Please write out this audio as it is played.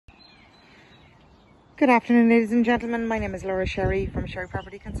Good afternoon, ladies and gentlemen. My name is Laura Sherry from Sherry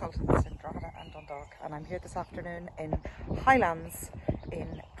Property Consultants in Drogheda and Dundalk, and I'm here this afternoon in Highlands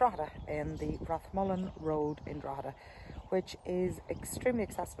in Drogheda, in the Rathmullen Road in Drogheda, which is extremely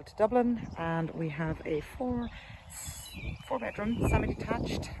accessible to Dublin. And we have a four-bedroom,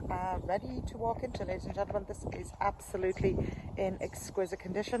 semi-detached, ready to walk into, ladies and gentlemen. This is absolutely in exquisite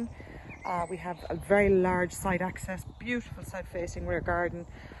condition. We have a very large side access, beautiful south-facing rear garden,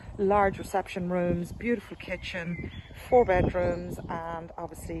 large reception rooms, beautiful kitchen, 4 bedrooms, and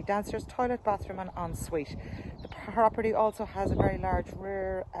obviously downstairs toilet, bathroom and ensuite. The property also has a very large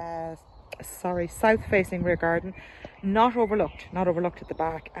south-facing rear garden, not overlooked at the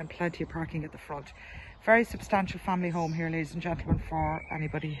back, and plenty of parking at the front. Very substantial family home here, ladies and gentlemen, for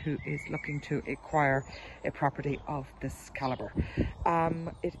anybody who is looking to acquire a property of this calibre.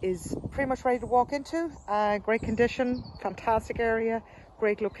 It is pretty much ready to walk into. Great condition, fantastic area,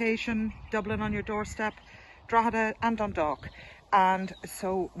 great location, Dublin on your doorstep, Drogheda and Dundalk. And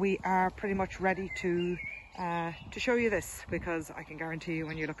so we are pretty much ready to show you this, because I can guarantee you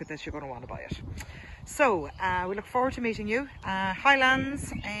when you look at this you're going to want to buy it. So we look forward to meeting you.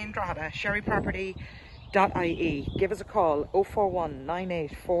 Highlands in Drogheda, sherryproperty.ie. Give us a call, 041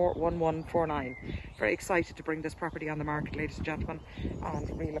 984 1149. Very excited to bring this property on the market, ladies and gentlemen, and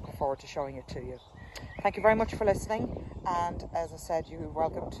really looking forward to showing it to you. Thank you very much for listening, and as I said, you're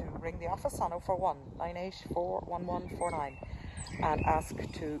welcome to ring the office on 041 984 1149 and ask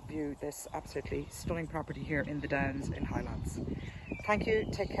to view this absolutely stunning property here in the Downs in Highlands. Thank you,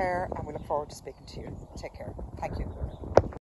 take care, and we look forward to speaking to you. Take care. Thank you.